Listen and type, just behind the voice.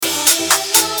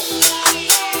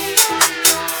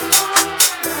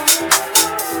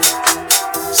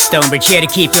StoneBridge here to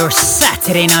keep your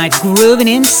Saturday night grooving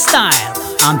in style.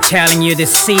 I'm telling you,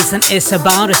 this season is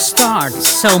about to start.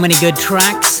 So many good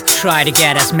tracks. Try to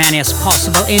get as many as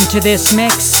possible into this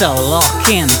mix. So lock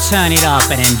in, turn it up,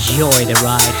 and enjoy the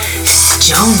ride.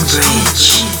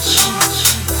 StoneBridge.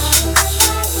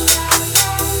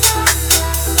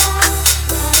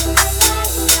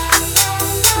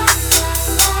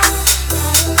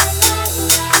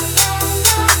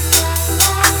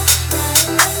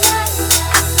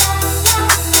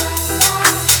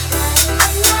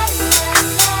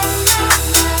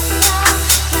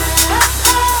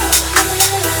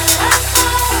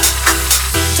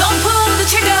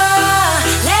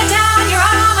 Let down your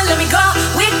arm and let me go.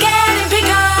 We're getting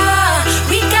bigger.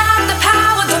 We got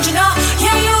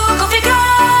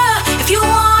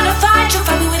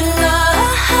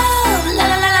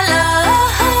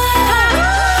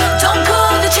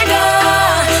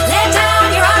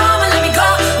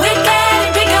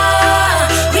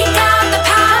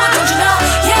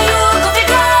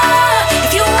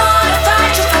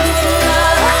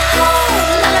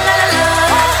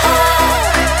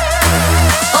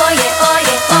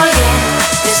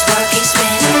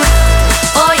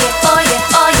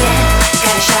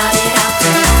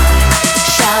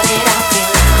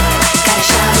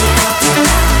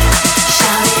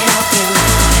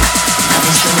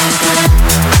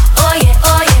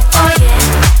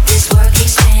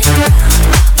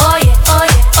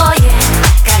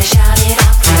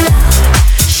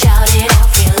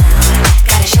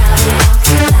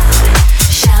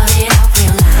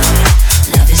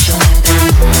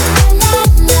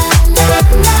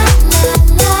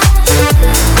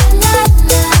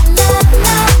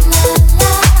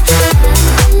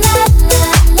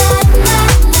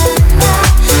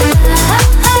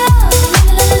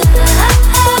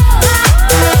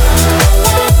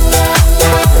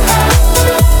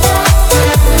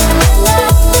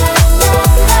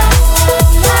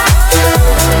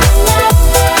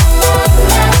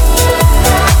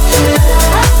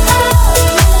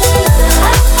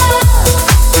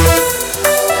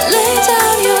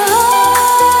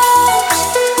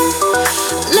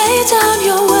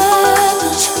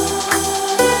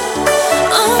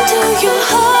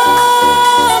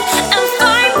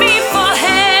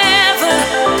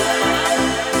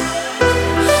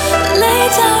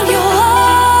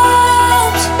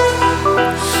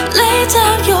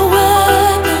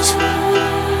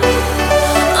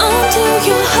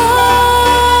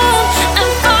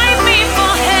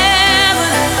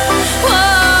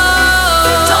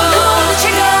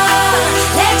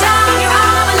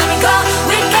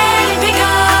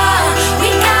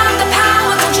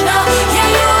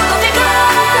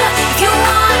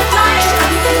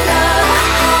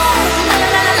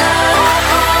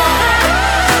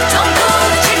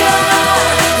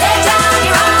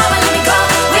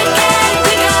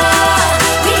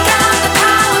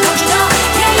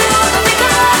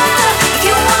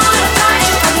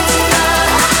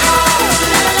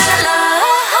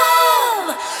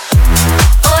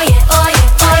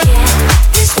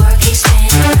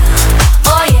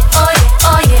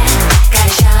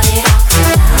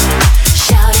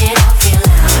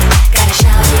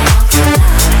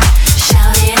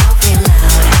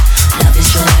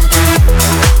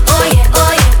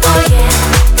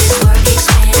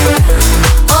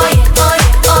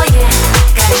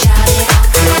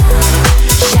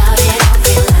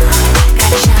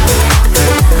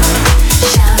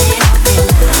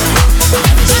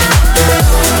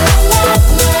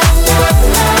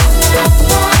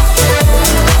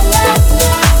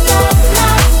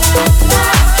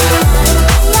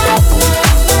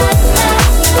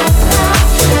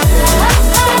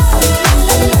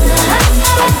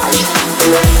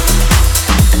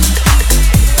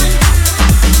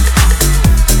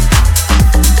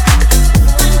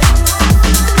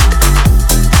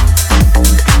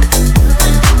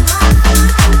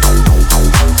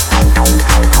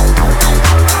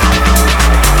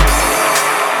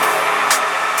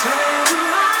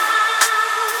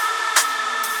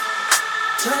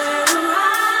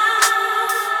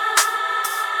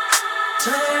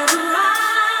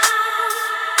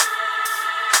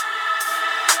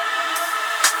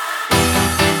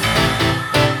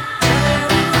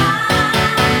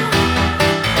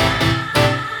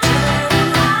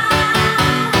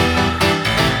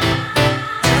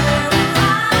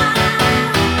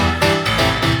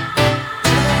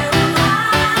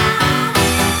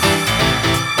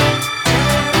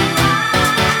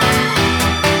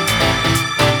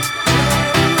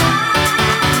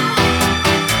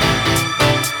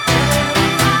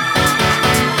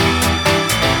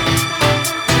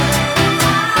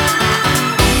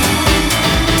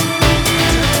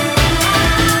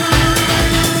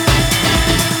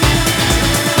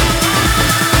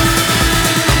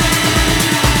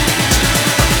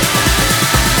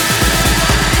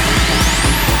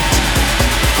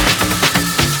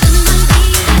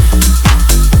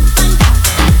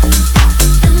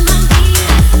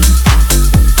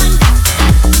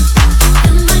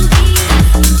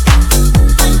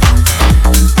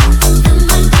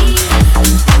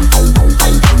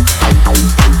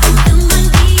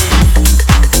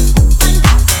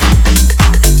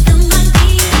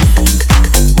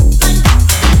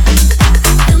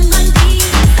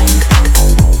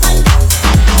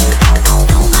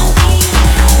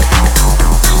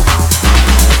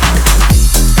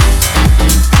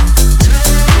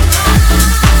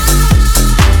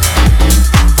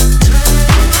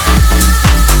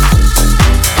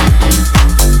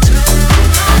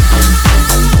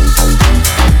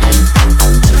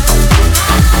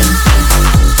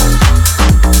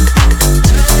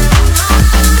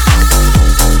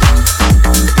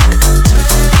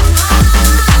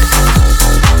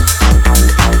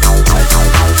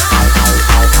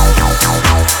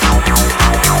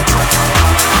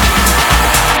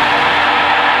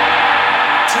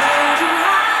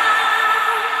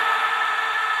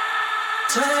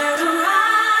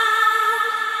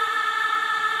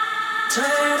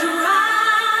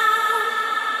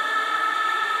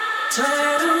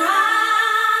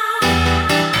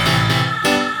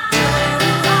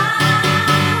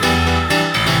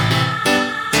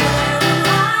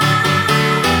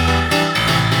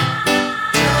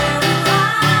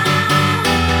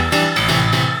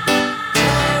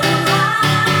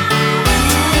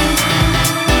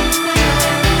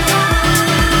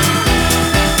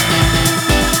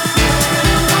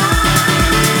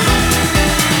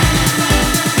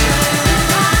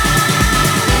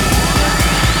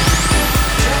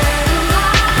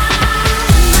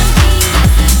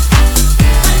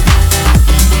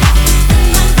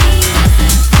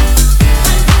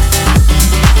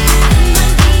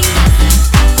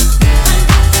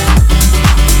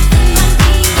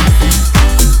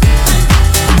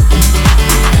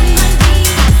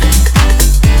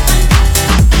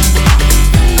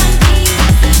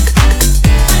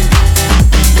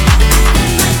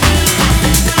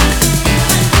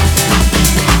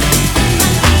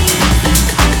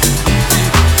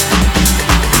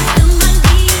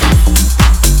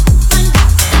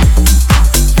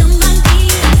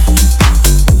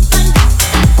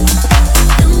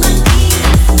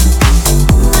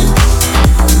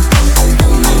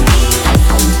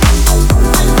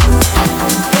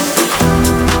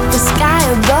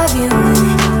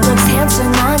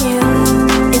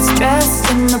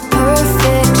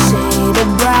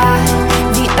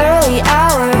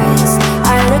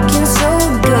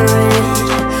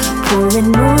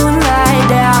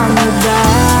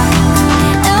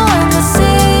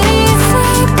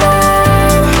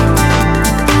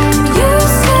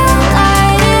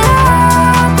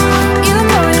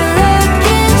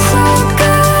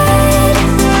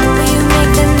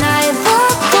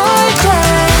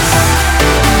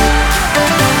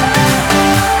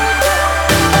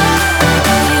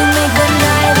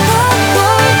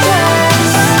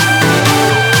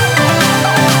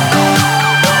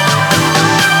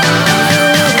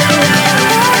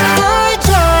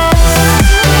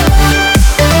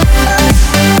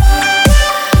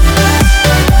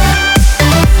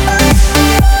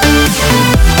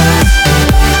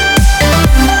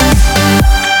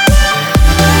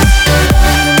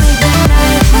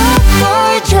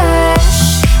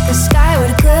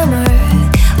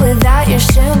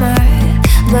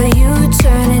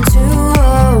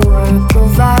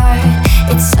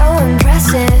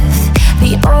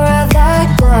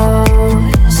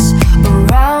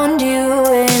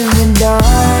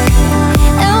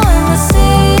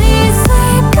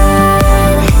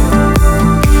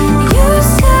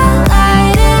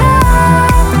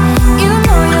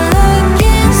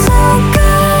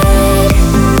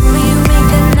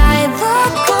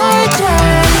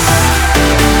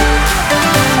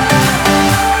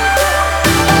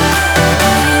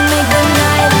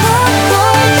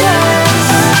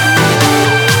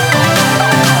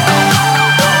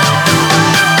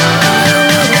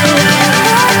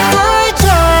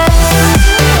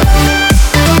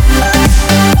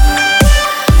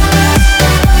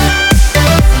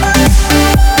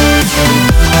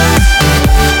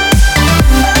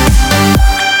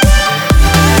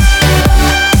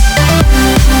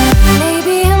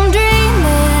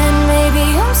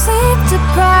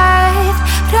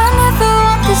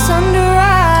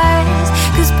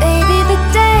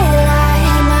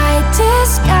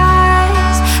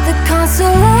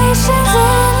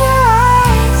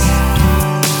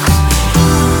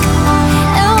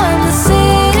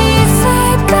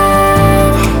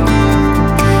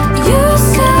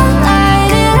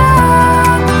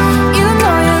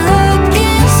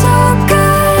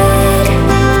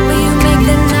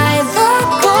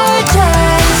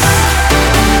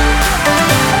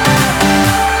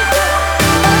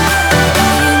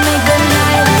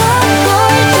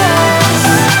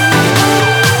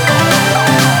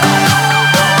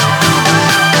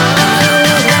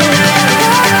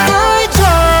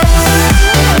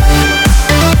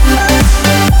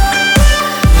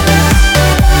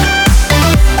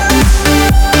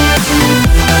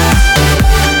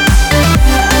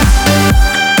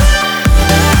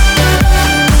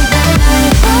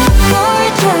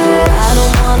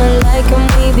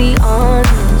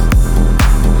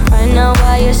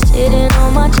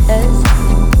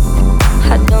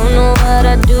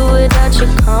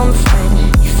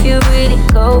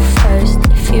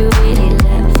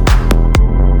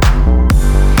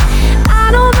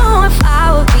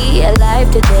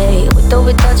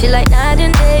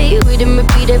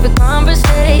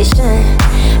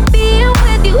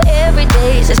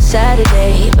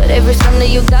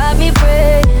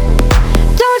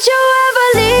Don't you ever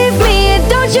leave me,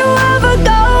 don't you ever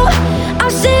go. I'm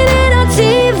sitting on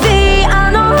TV,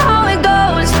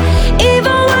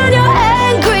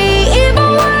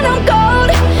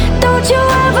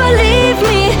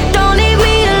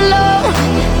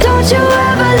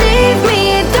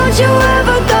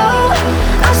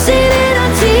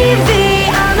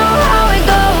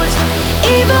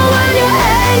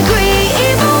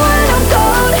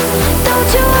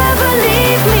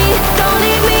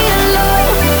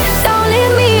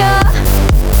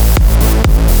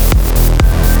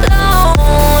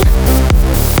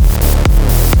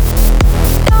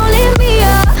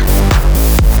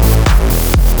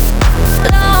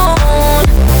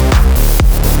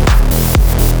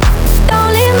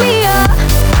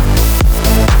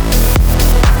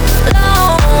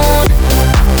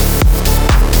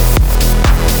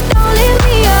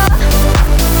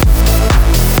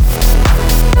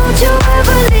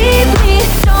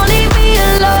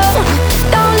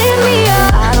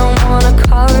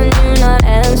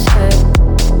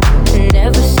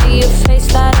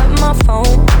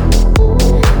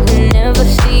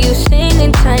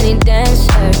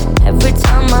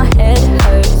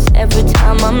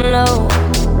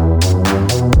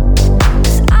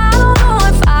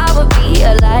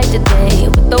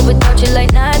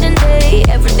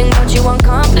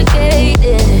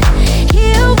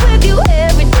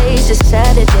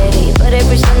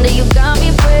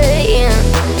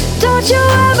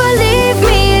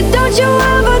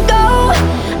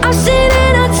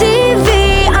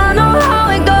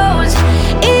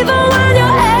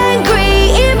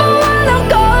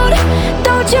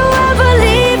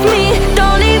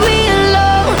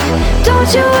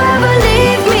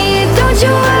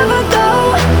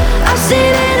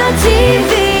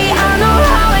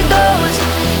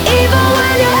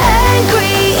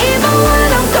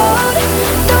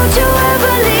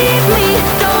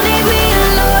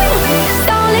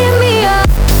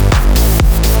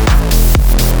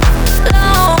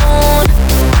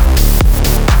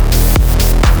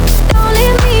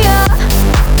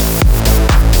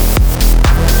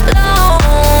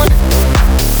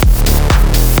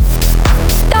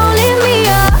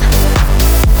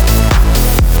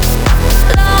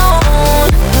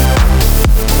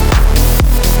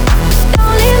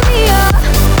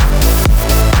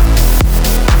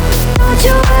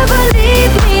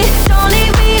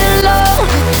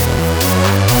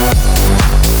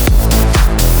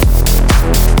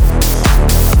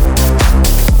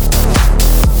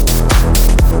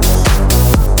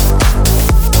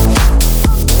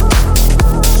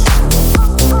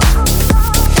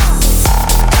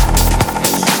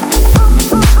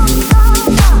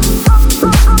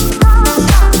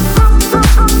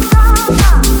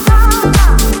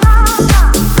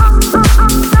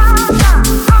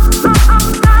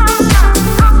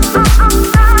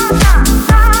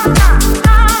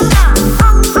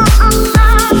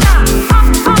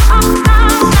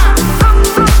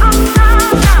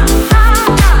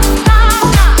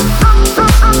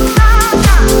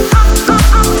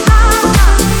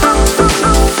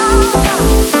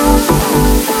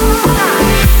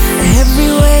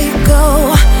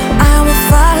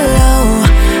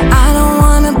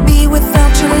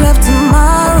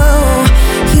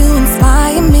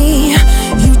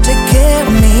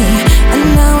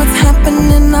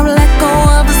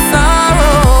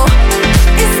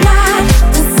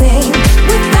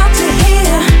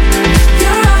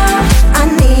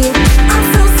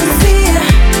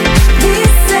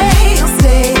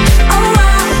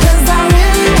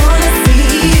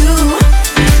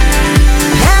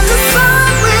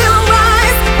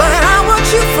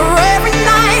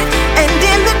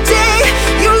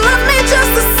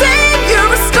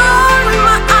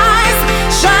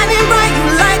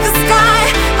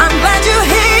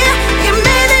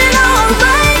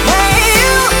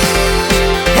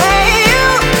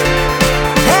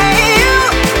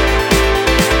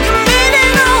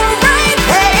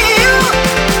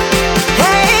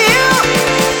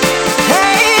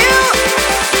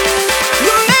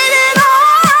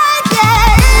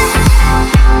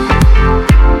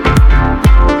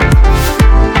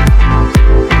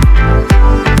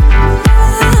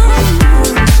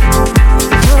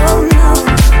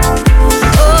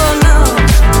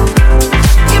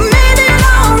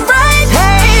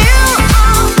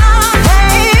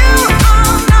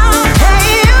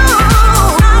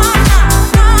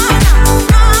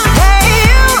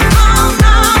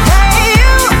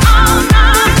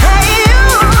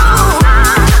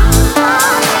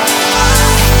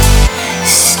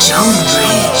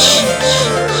 StoneBridge.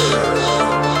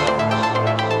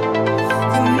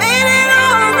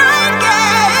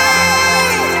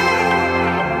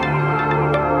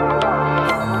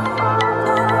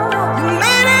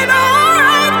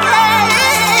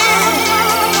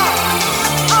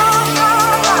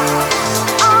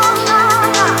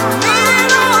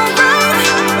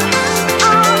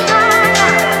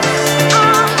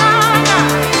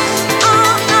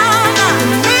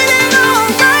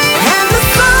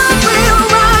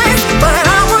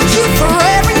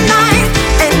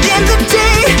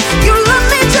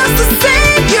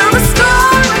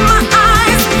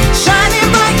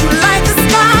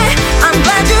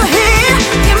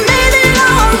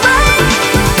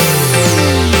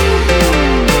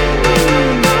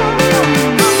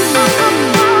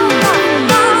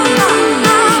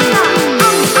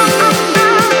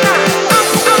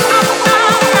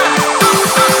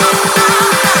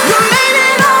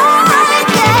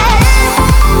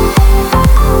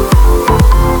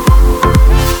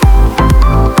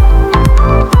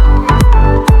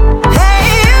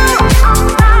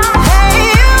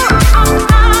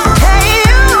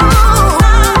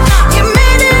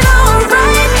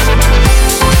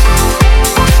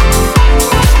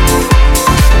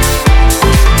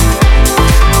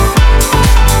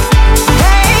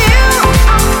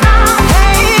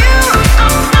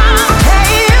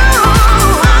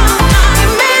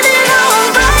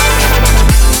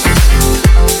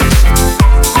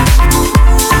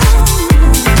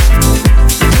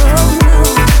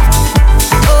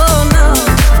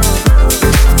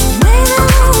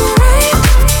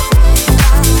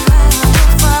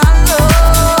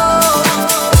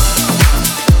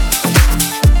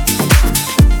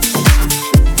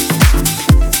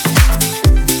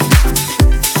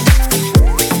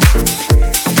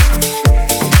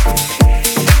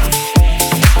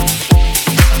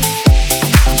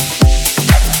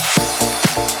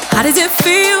 How does it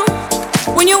feel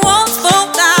when your walls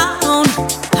fall down?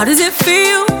 How does it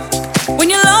feel when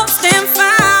you're lost and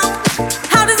found?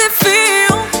 How does it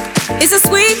feel? It's the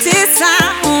sweetest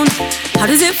sound. How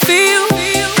does it feel?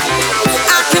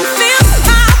 I can feel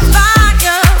my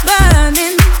fire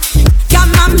burning. Got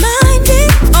my mind in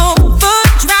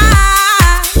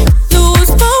overdrive.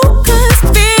 Lose focus,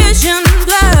 vision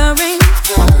blurring,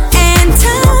 and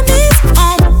time is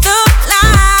on the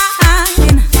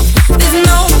line. There's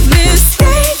no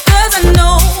mistake, 'cause I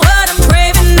know what I'm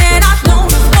craving, and I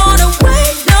don't wanna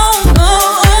wait no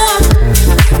more.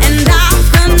 And I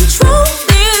control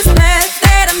this path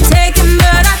that I'm taking,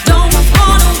 but I don't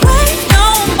wanna wait no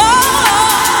more.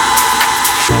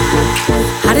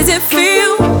 How does it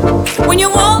feel when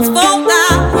your walls fall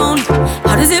down?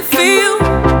 How does it feel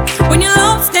when you're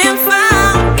lost and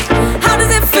found? How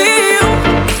does it feel?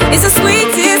 It's the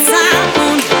sweetest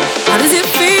sound. How does it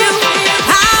feel?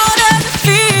 How does it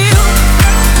feel?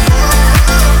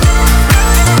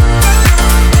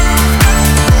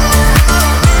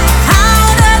 How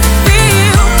does it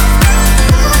feel?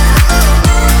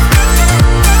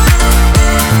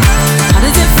 How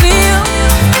does it feel?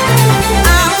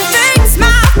 I'll face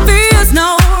my fears, no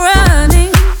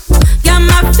running. Got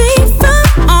my feet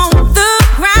firm on the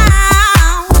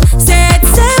ground. Set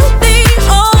sail, the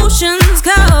ocean's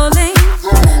calling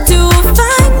to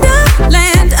find a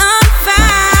land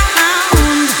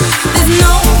unfound. There's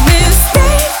no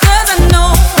mistake, 'cause I know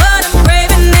what I'm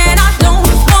craving, and I don't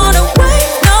wanna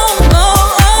wait no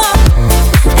more.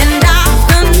 And I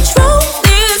control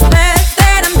this path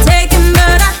that I'm taking,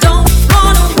 but I don't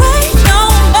wanna wait no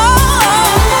more.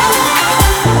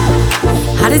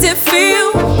 How does it feel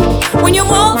when your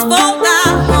walls fall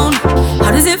down?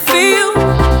 How does it feel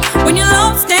when you're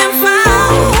lost and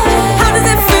found? How does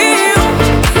it feel?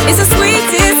 It's the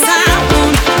sweetest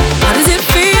sound. How does it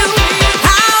feel?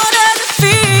 How does it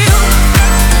feel?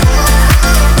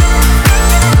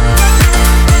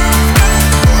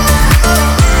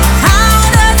 How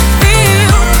does it feel?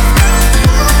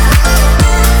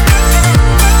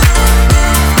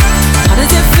 How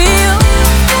does it feel?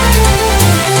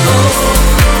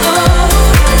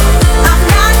 I'm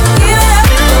not giving up.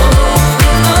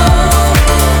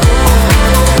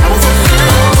 How does it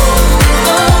feel?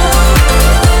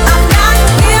 I'm not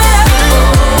giving up.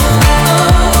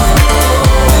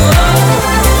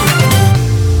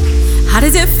 How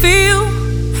does it feel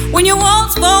when your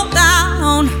walls fall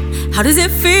down? How does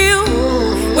it feel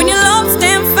when you're lost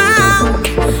and found?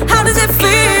 How does it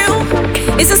feel?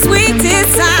 It's the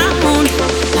sweetest sound.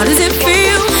 How does it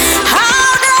feel?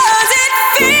 How does it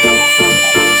feel?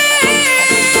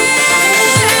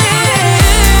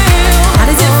 How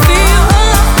does it feel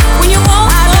when your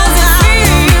walls fall down?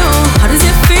 How does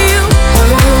it feel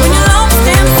when you're lost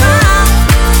and found?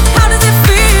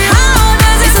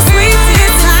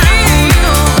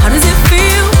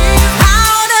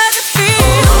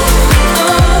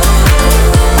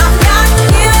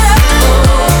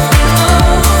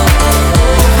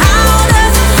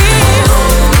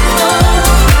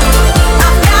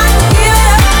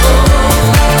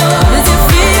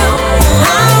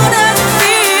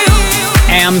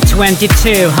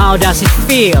 2022, how does it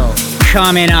feel?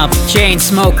 Coming up,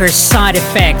 Chainsmokers' Side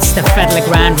Effects, the Federal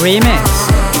Grand remix.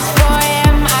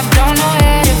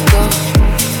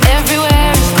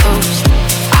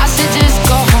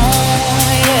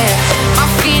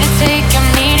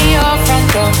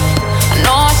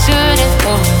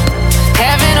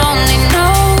 Heaven only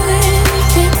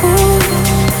knows it moves.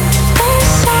 The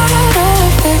side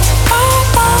effects of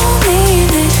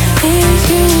loneliness is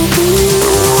you.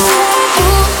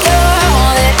 Ooh, you're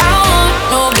all that I want.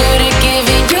 No good at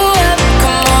giving you up.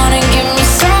 Come on and give me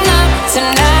some love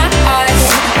tonight.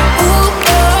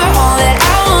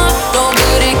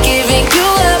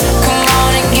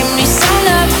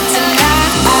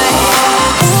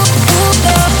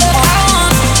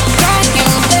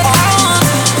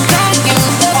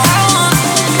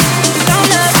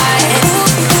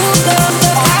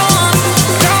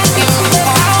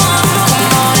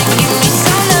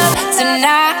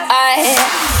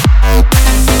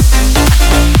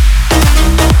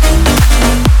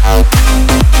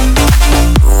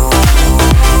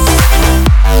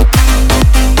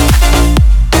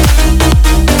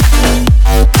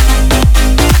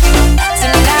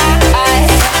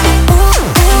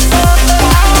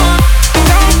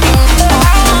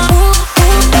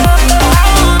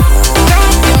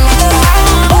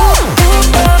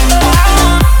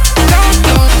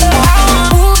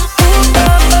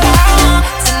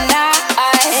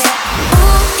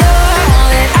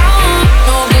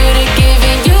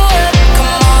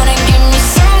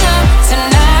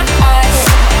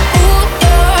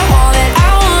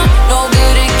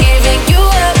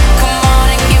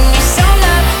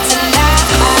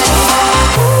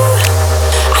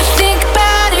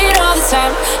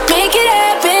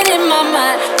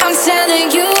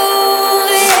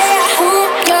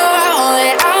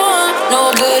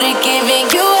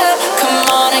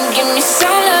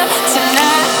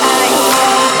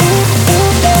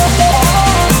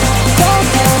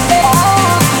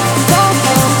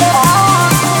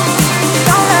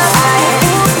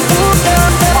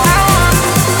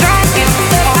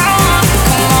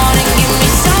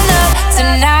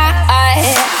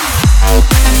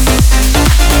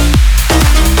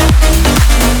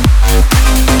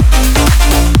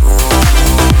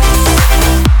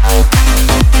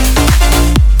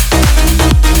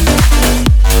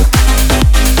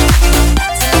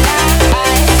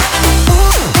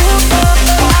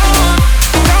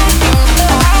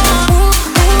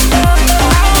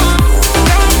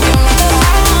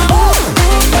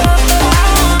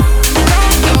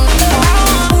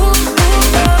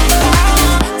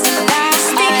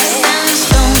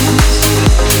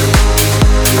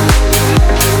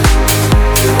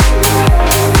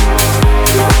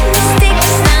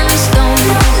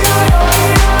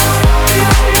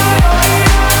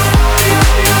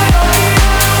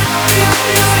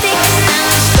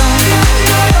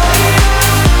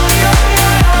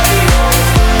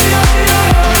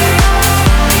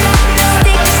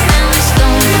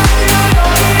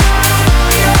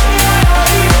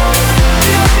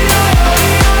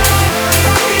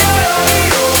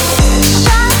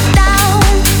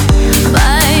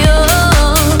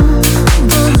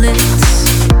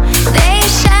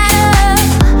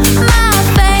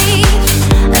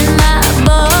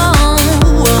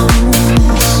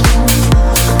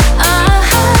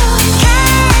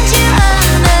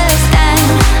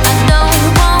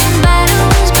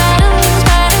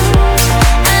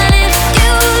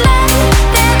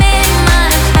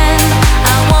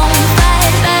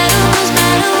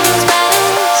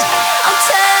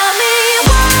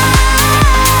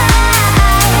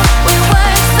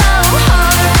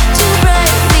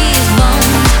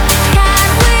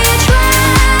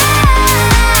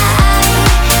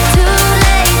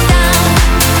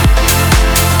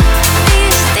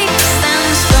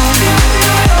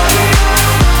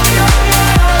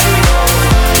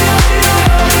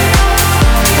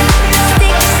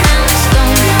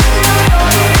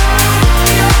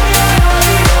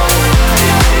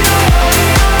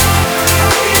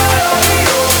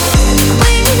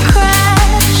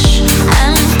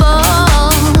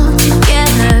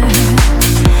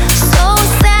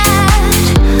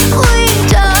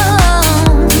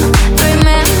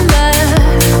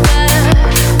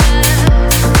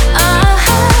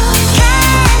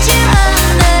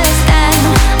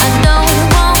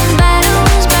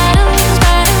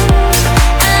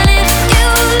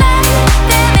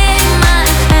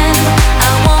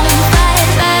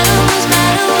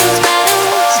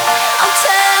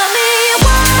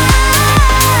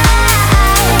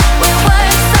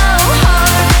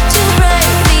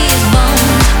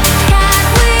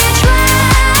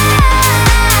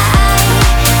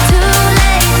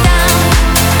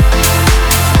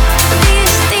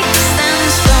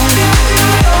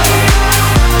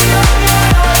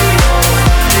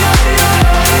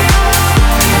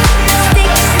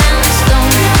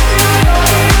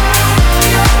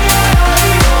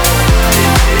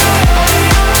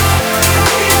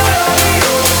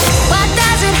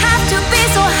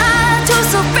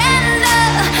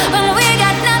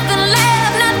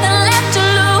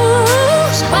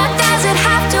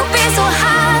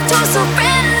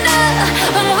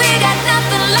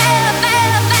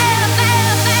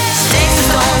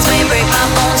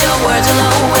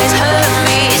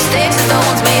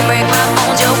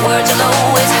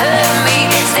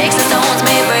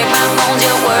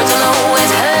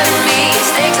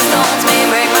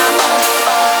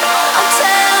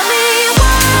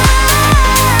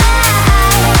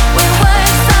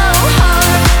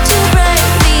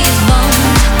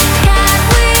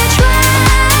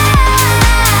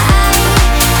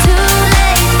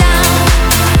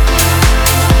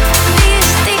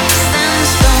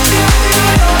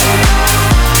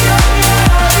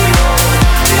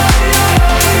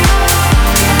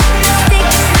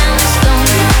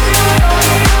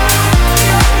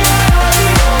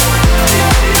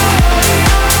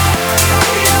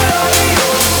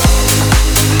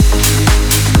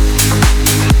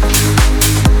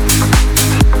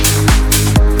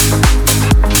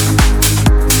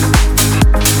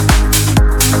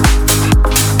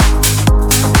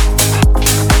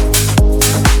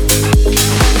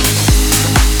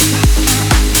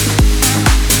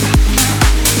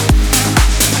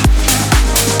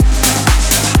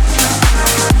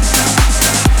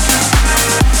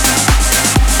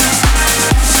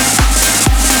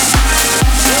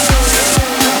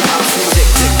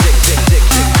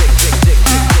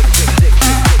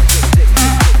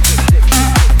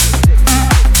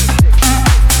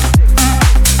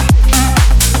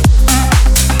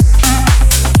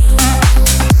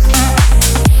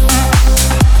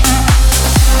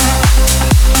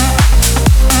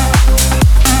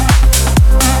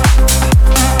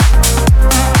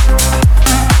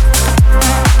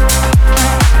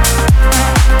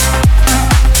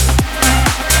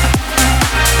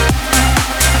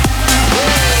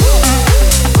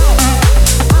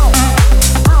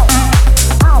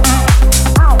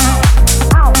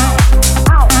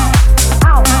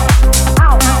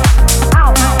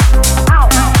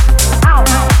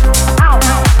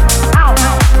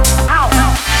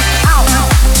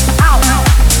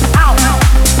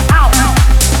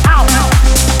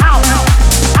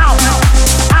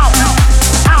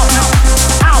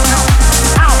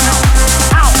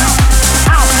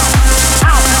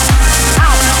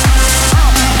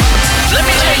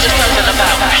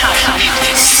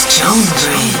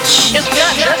 StoneBridge. It's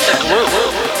not just a groove.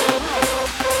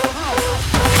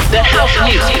 That house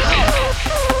music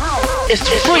is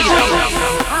freedom.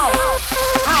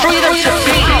 Freedom to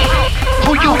be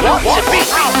who you want to be.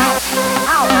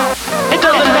 It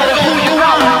doesn't matter who you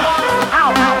are.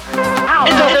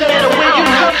 It doesn't matter where you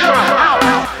come from.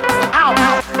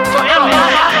 For in my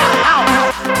house,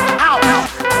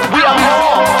 we are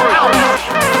all free.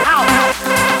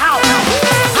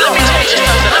 Let me tell you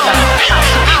something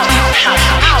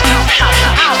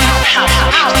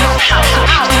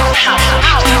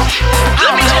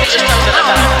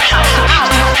about house. Let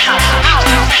me tell you something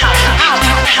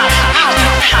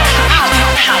about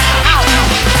house.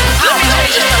 Let me tell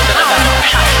you something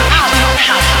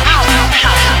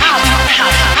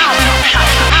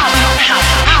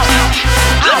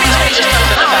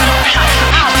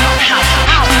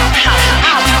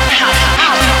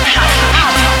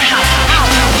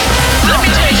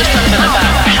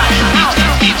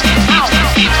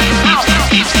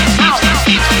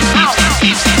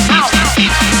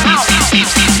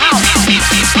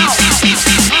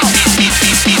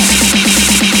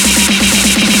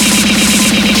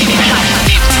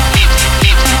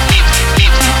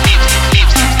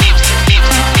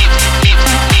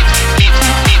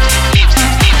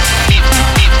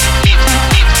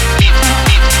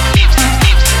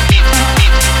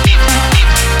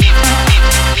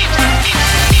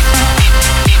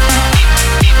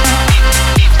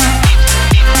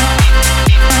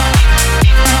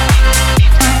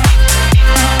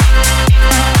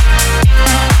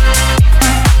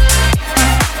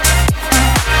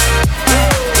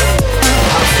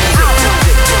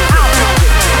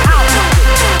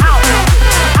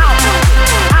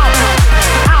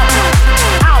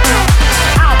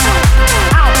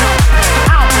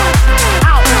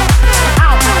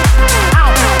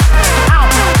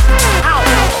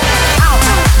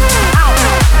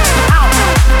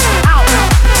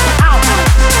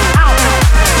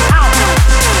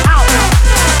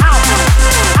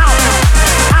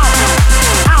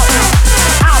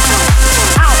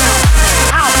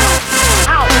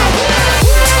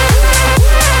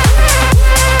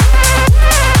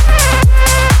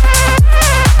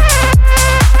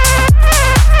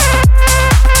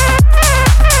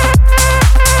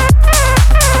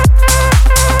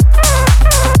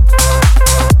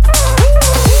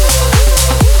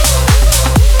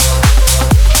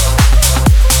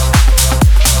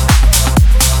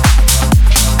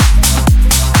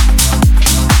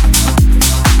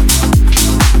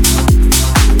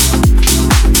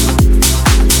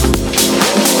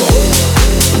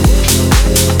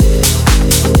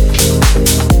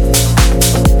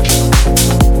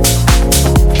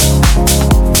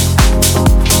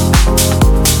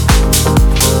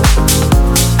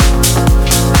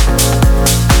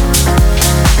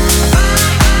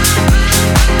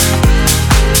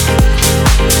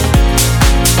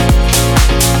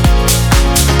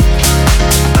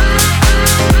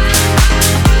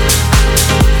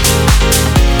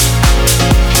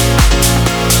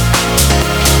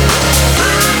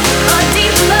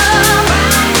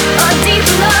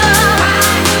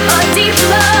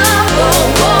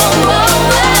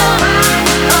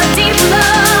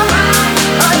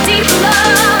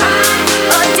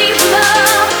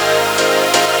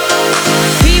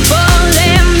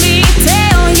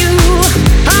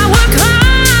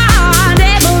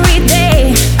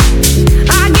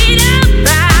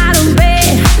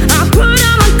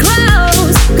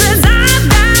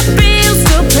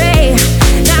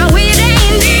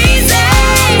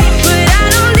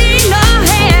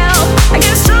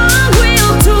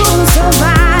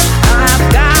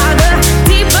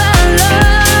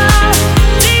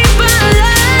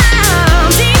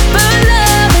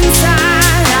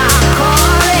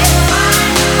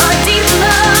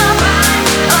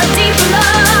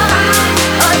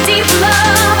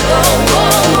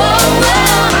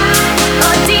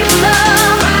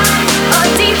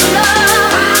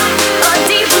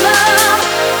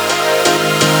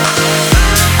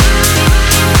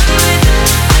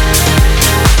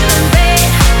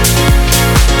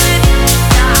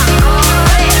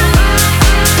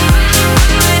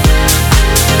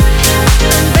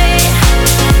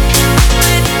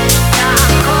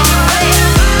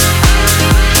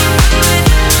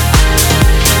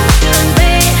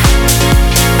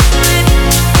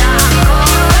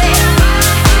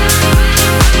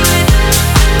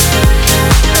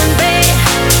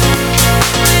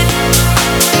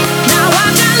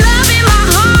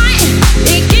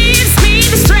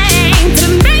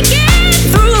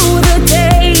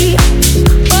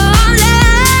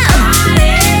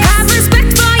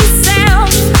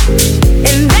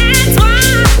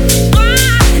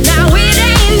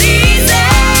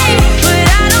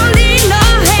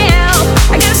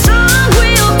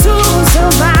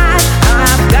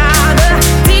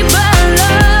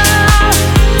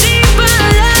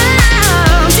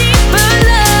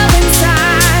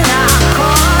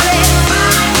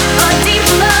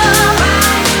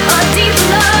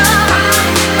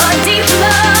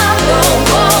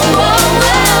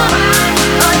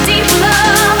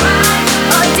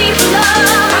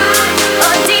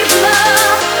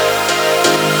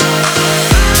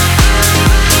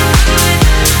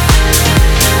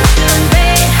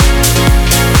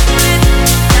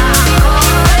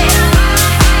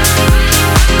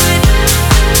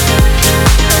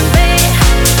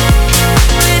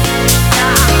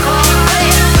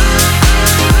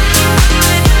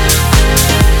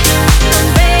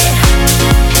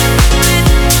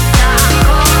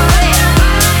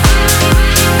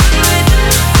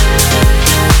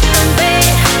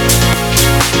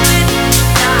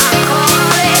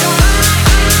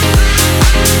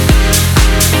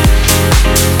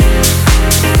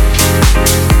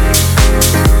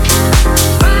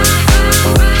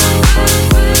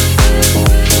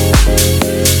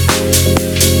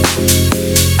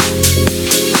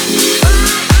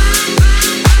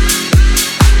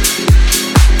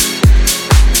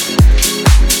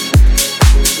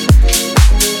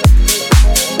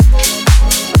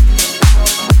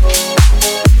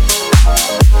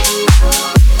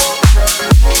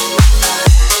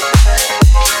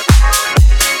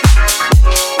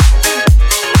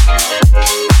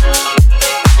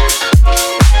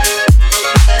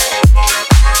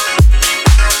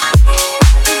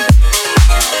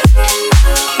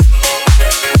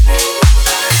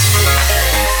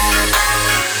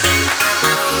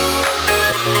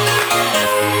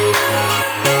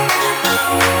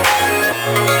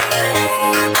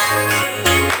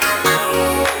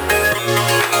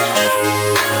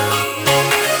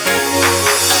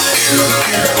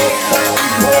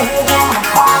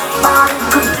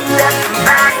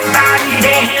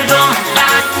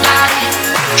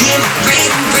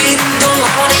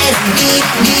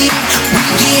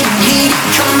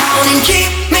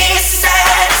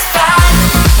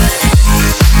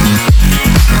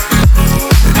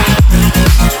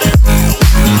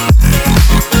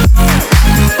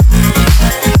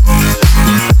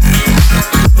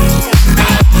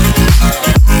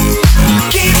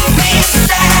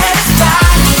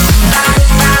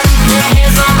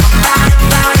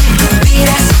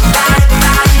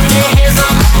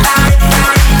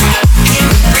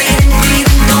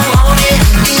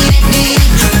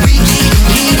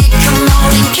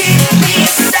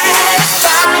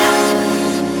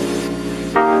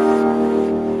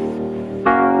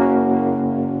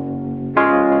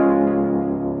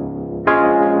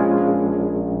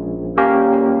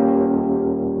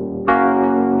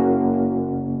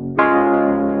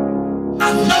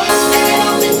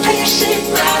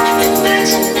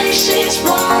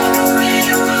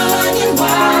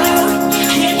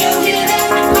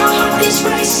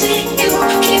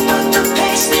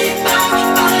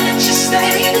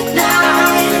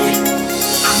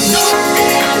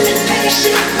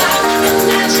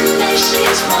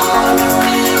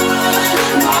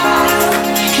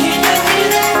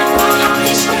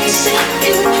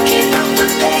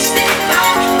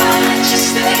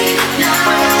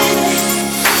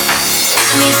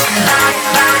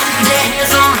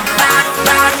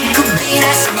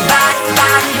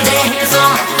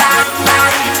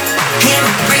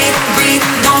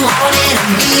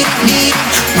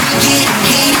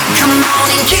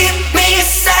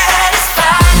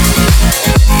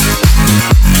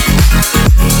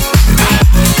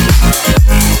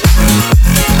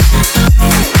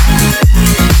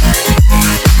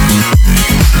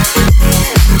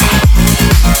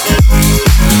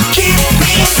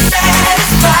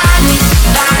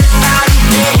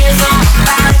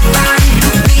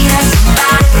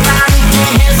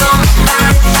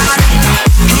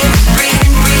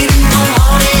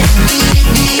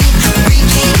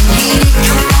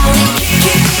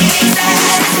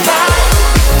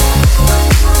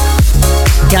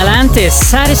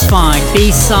Satisfied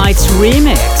B-Sides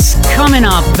remix. Coming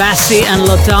up, Vassi and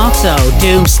Lodato,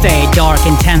 Doomsday Dark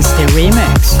Intensity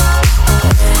remix.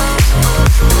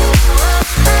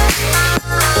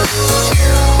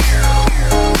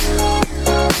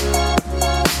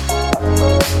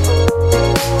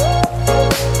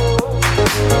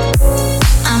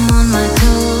 I'm on my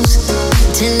toes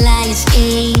till I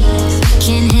escape.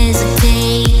 Can't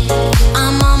hesitate.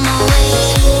 I'm on my way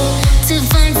to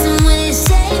find somewhere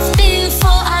safe before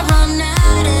I run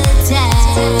out of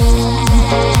time.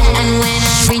 And when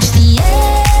I reach the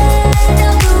end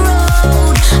of the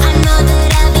road, I know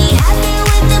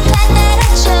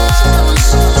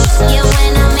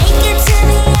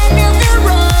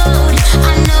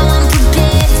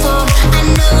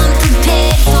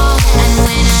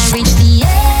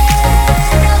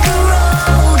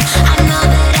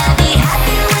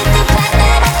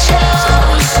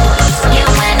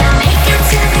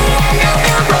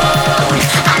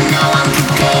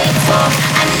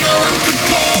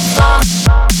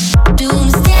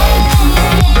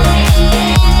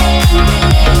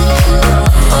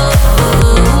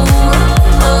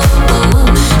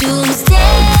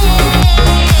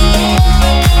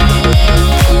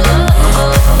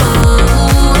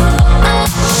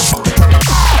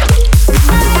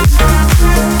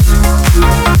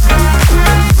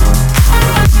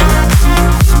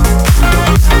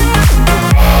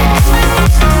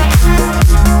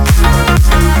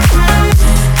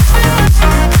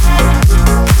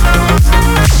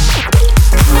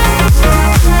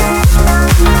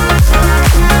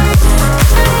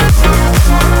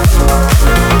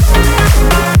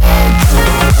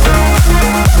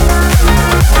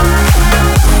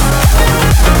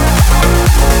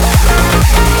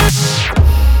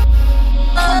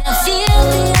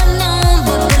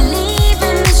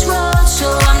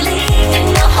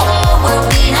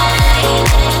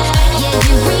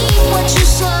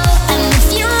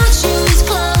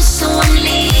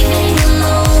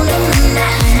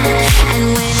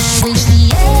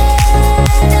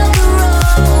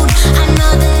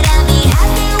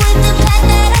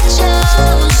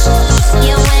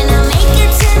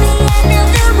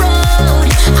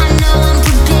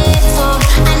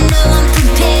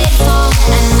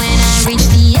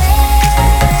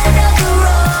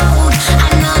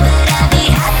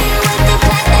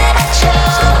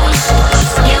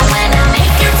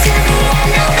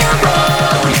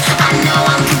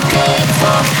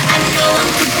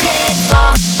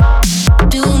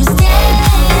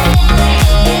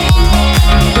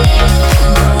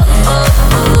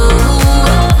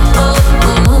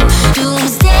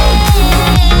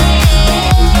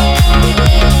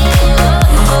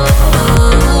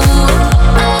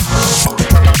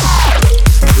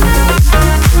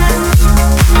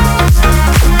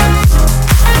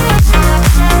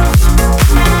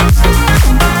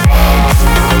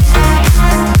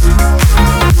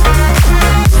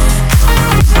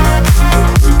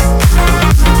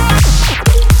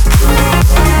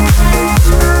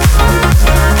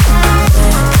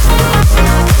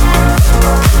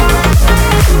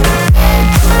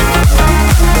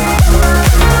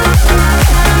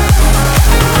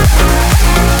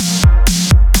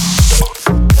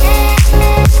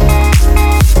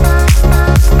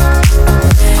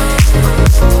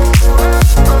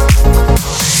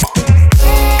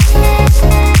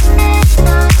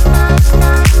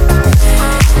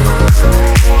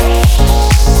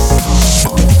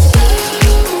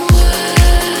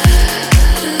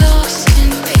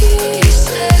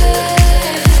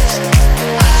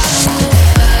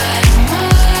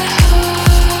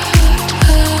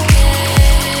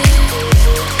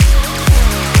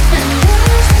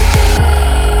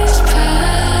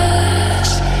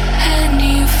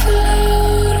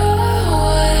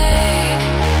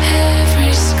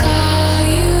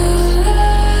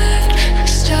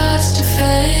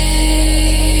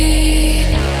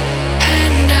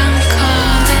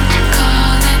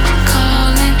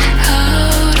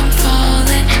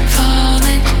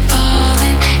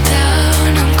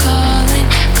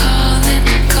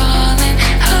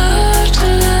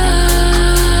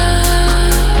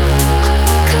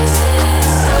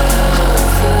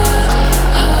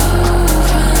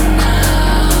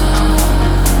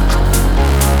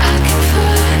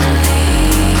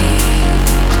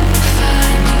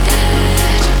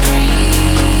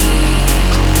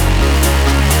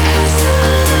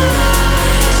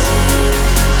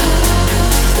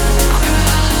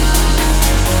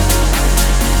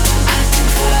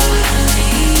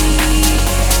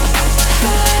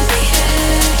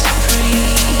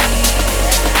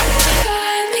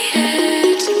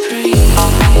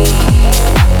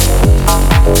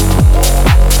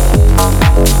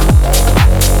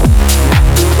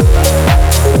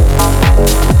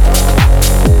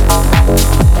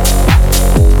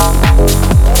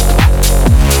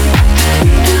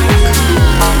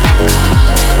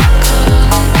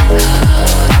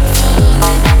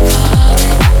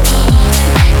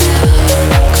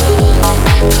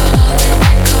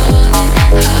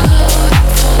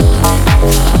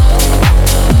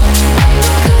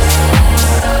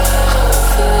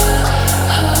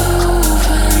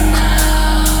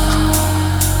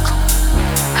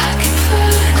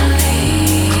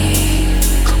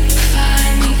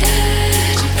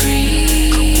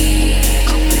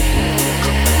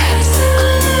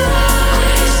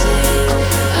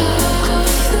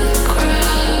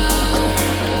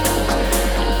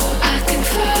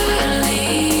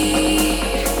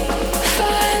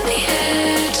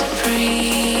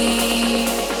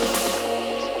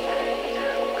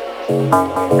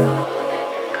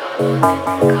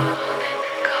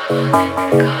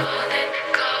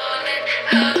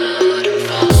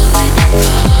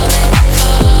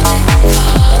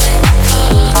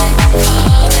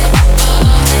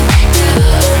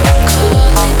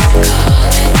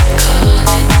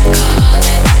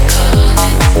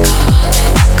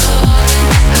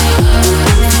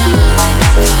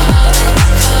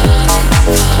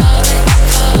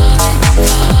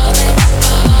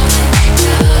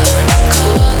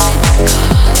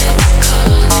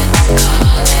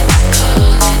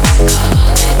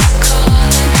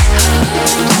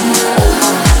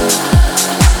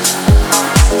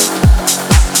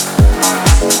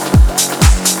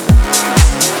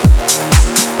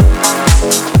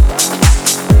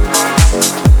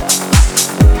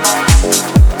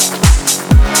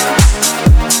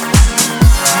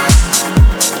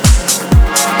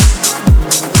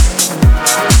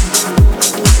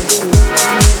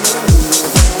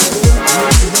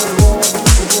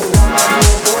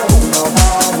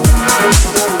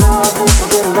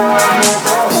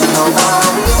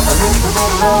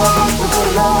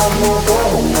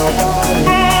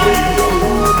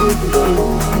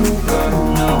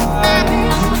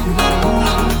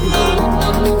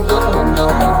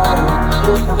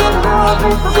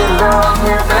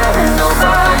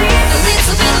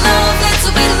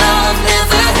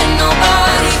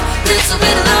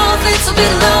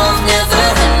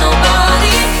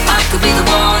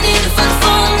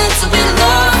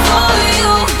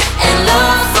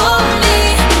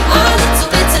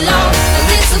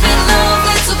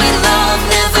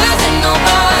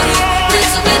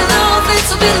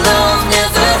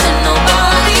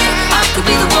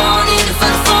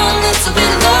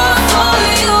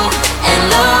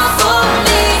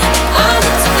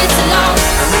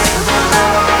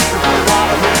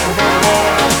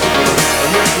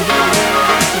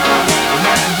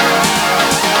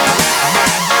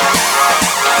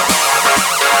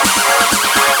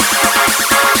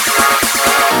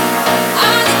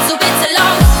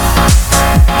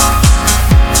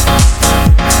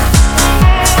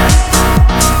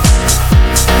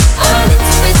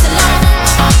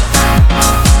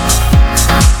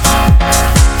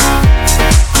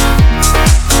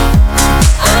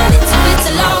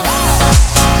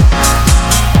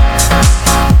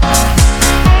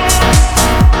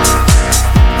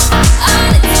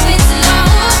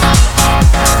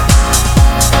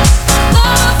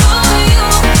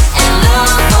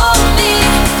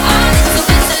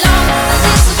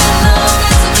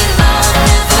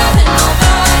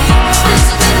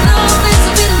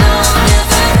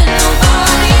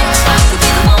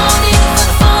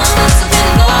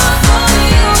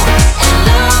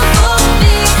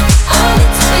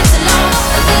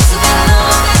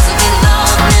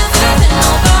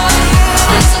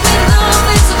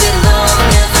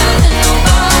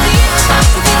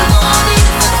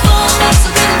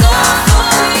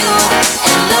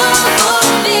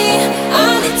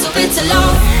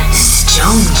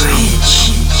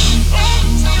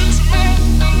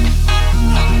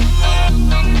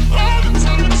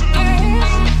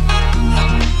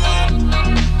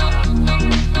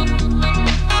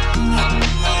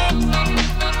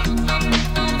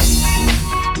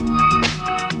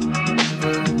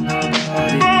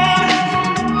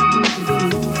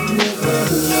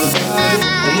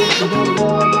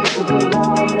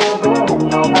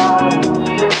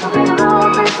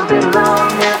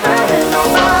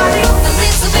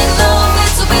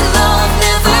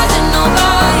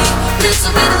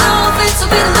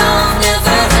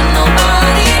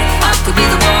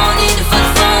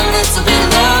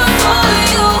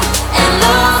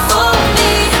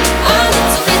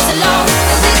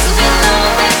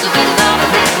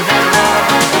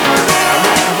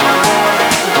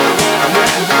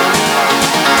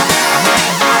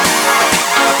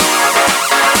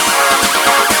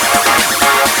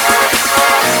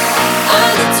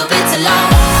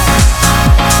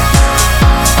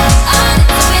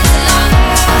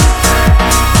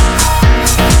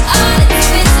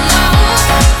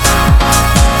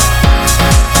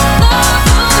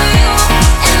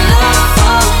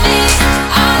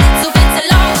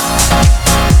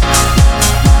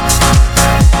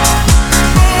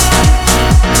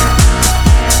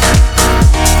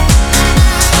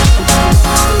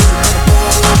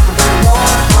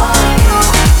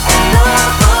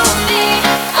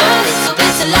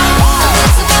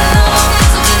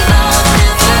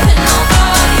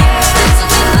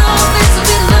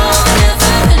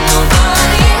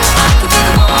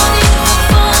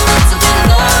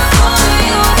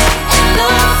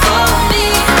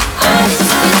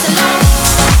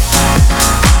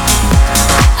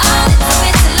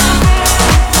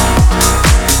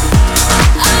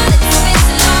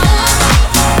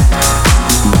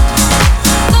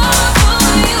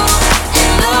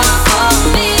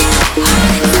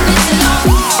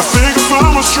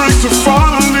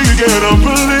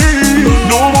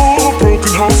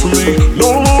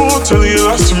No more telling your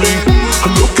lies to me.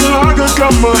 I'm looking like I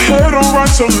got my head on right,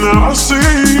 so now I see.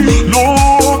 No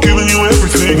more giving you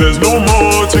everything. There's no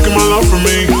more taking my love from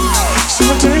me. See,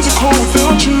 my days are cold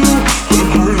without you, but I'm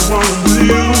hurting while I'm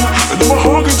with you. And though my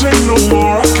heart can take no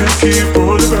more, I can't keep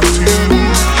running back to you.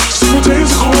 See, my days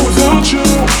are cold without you,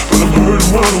 but I'm hurting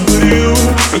while I'm with you.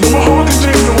 And though my heart can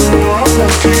take no more, I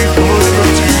won't keep running back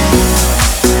to you.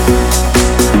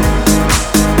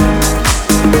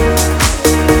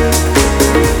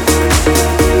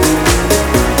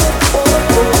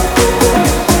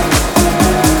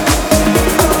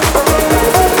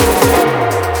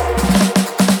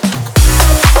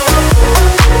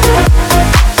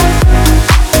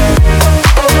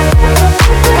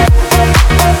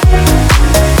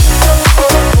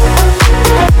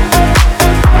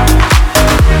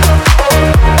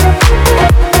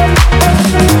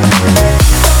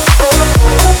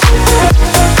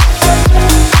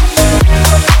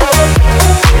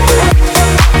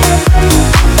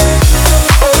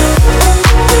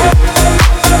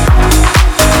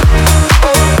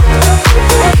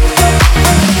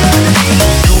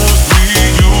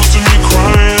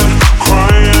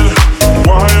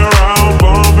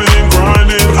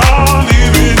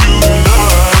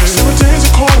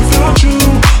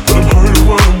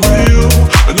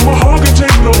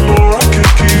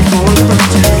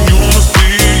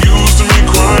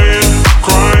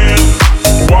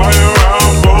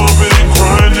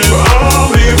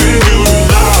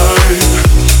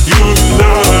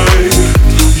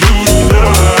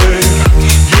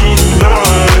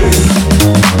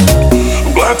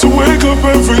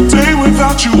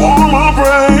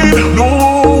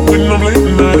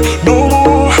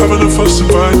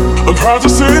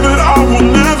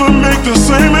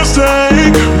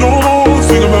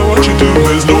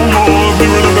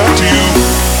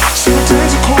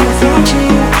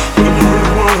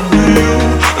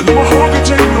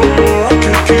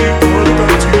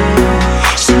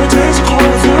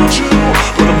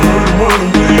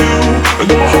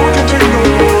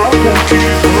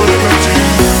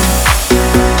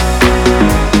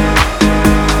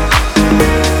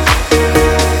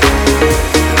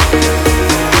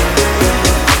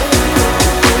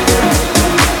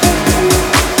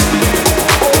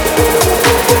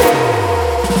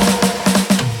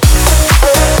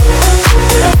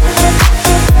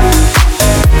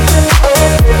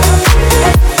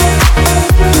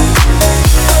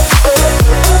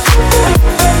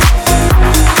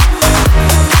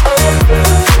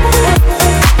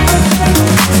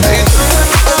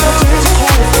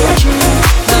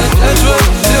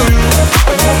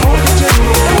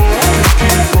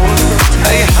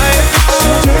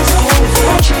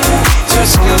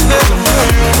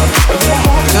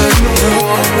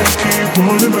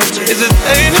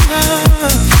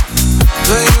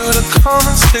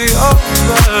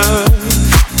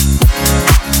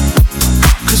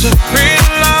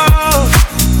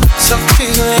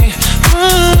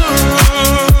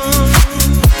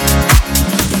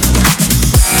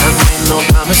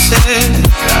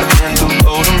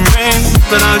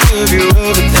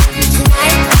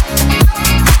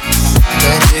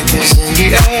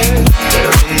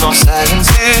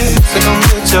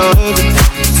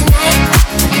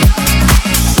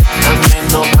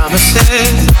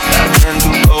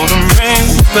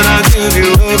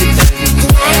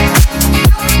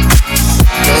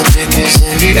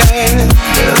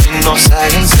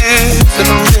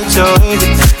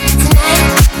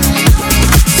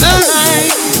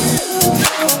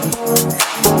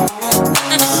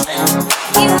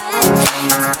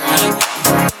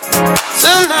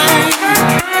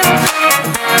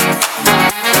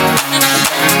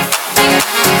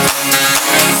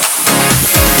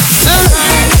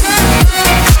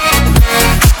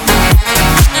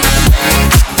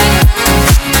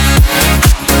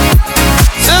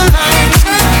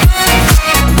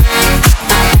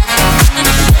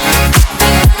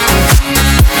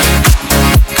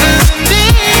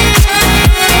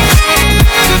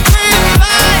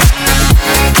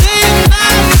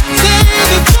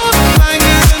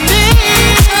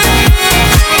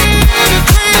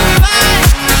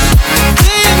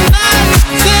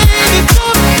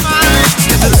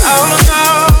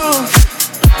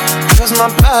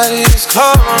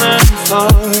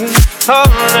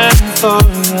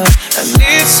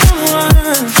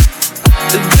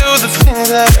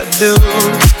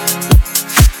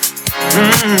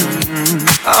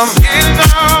 I'm getting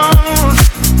on,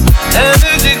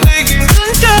 energy taking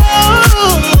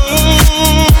control.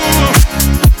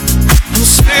 I'm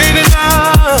speeding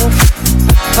up,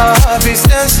 my heart beats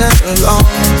dancing alone.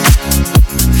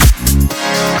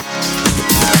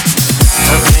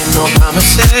 I made no promise.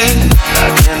 I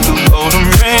can't do golden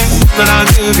rings, but I'll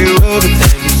give you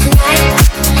everything.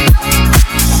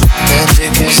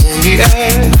 Magic is in the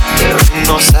air. There ain't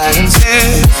no silence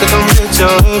here, so come get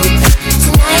your everything.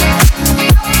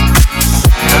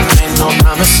 I made no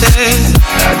promises.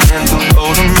 I can't do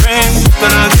golden rings,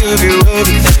 but I'll give you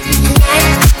everything.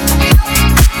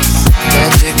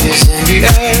 Magic is in the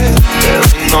air. There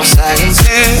ain't no silence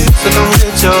here, so come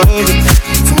get your everything.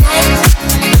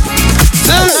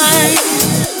 Tonight.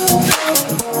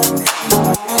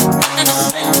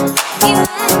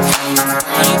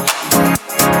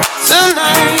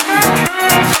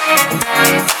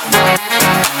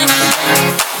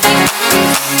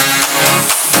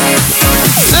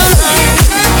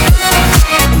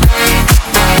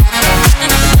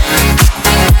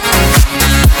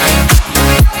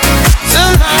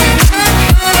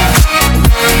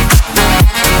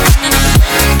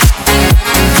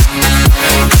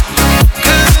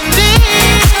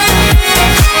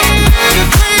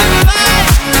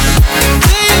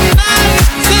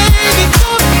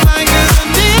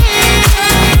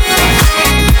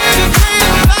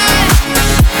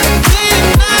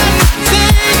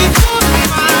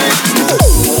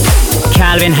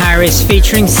 Calvin Harris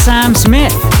featuring Sam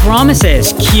Smith,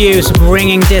 Promises, Q's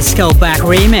Bringing Disco Back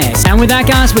remix. And with that,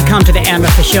 guys, we come to the end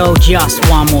of the show. Just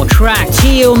one more track.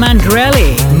 Tio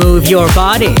Mandrelli, Move Your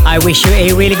Body. I wish you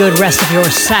a really good rest of your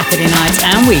Saturday night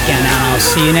and weekend, and I'll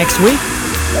see you next week.